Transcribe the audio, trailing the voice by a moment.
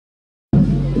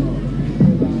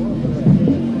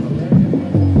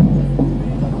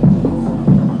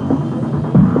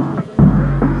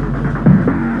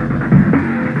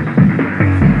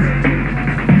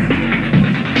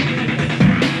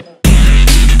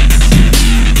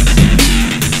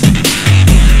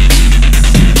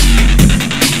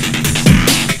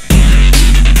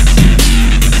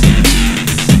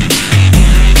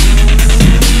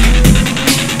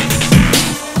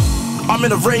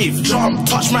rave,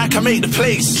 touch mic, I make the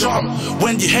place.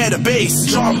 When you hear the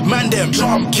bass, Mandem,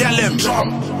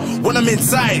 gyaldem. When I'm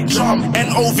inside,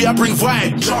 NOV, I bring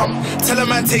vibe. Tell a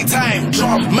man take time,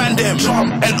 Mandem,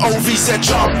 NOV said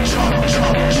jump.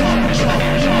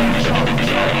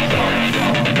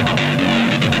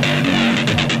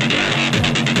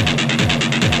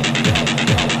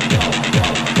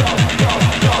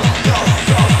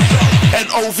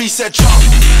 NOV said jump.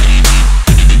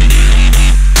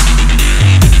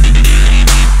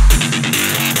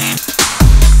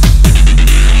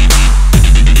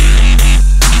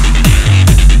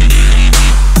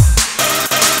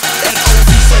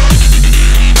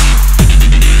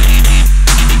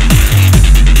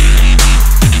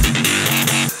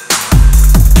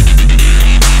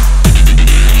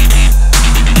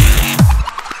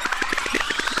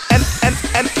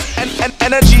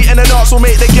 Energy in the dance will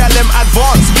make the gyaldem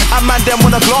advance. And Mandem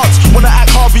wanna glance. Wanna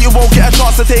act hard but you won't get a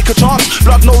chance to take a chance.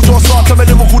 Blood knows your stance, I'm a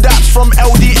lyrical daps from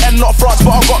LDN, not France,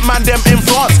 but I got Mandem in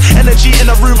France. Energy in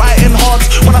the room I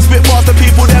enhance. When I spit bars the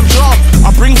people them jump.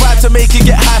 I bring vibe to make it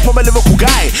get hype, I'm a lyrical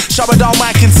guy. Shabba down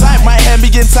mic inside, my hand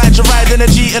begin inside to ride.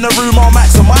 Energy in the room I'll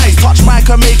maximise. Touch mic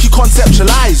and make you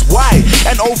conceptualise. Why?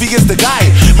 NOV is the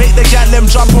guy. Make the gyaldem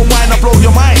jump and whine, I blow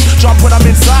your mind. Jump when I'm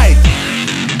inside.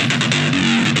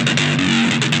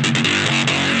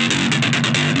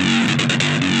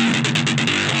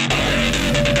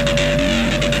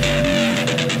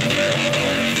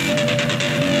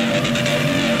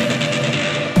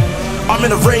 I'm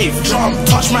in a rave,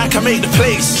 touch mic, I make the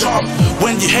place.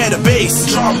 When you hear the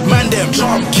bass, Mandem,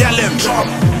 gyaldem.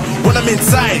 When I'm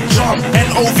inside,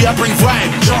 NOV, I bring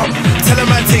vibe. Tell a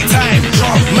man take time,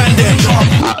 Mandem.